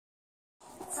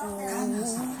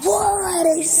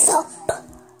What is up,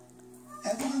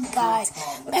 guys?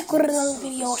 Back with another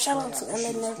video. Shout out to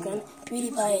American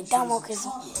PewDiePie, Democracy,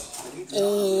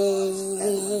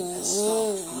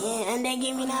 and they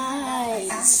gave me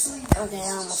nice. Okay,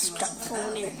 I almost dropped the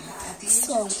phone there.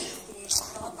 So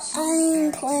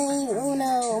I'm playing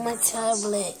Uno on my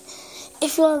tablet.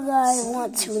 If you guys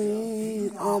want to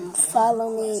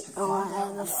follow me or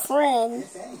have a friend,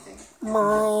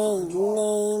 my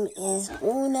name is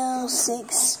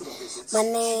Uno6. My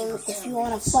name, if you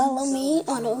want to follow me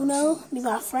on Uno, be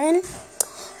my friend.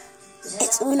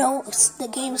 It's Uno. The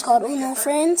game is called Uno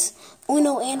Friends.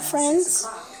 Uno and Friends.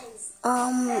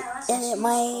 And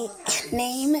my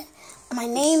name,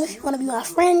 if you want to be my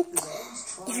friend.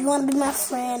 If you want to be my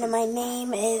friend, my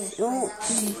name is Uno,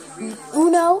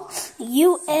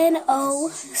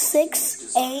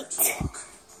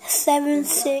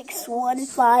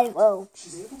 UNO6876150.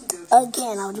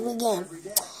 Again, I'll do it again.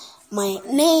 My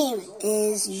name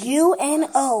is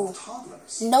UNO.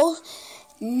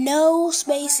 No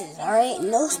spaces, alright?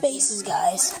 No spaces,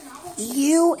 guys.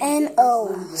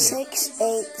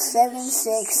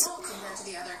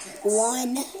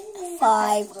 UNO6876150.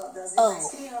 I'll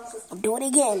do it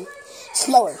again.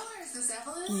 Slower.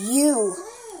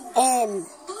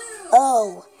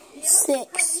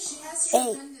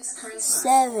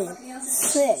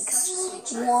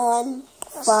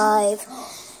 UNO6876150.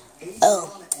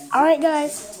 Alright,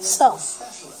 guys. So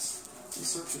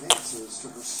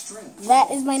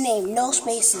that is my name. No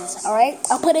spaces. Alright?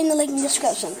 I'll put in the link in the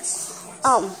description.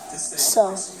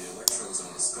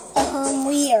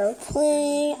 We are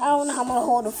playing. I don't know how I'm gonna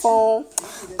hold the phone.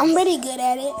 I'm pretty good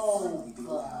at it.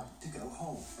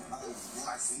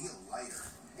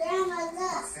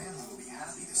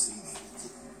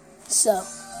 So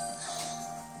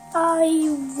I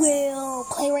will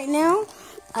play right now.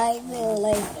 I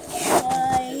will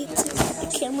try to put the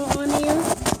camera on here.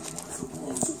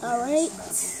 Alright.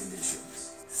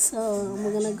 So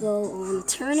we're gonna go on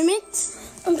tournament.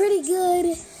 I'm pretty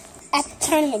good at the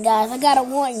tournament, guys. I gotta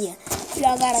warn you.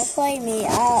 Y'all gotta play me.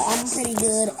 I'm pretty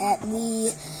good at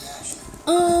the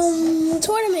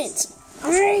tournament.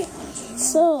 Alright.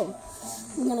 So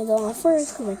I'm gonna go on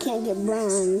first because I can't get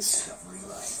bronze.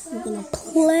 I'm gonna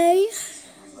play.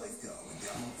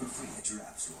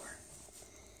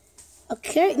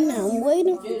 Okay, now I'm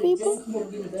waiting for people.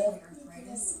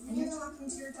 And you're talking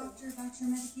to your doctor about your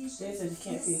medication. They said you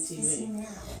can't see TV.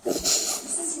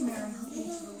 This is Humira helping to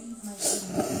relieve my pain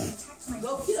and protect my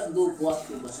Go walk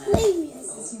through behind. This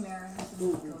is Humira helping to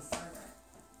go further.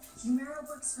 Humira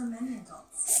works for many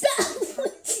adults. Stop!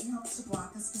 It helps to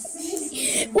block a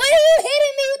specific... What are you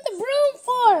hitting me with the broom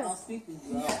for?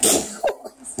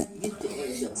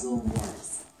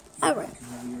 Alright.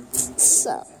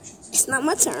 So, it's not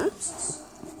my turn.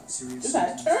 You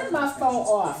gotta turn my phone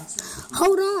off.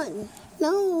 Hold on.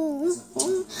 No.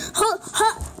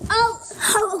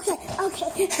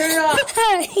 Okay. Turn it off.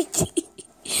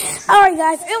 Alright,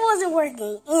 guys, it wasn't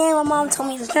working. And my mom told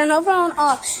me to turn her phone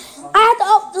off. I had to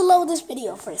upload this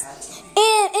video first.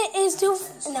 And it is too...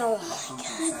 No, oh my God.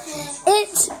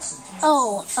 It's...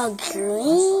 Oh, a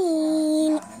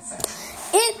green.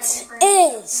 It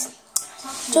is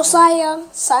Josiah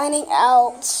signing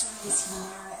out.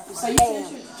 So you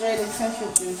sent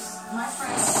your juice.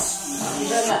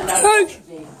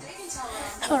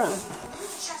 Hold on.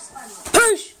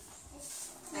 Push.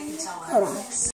 Hold on.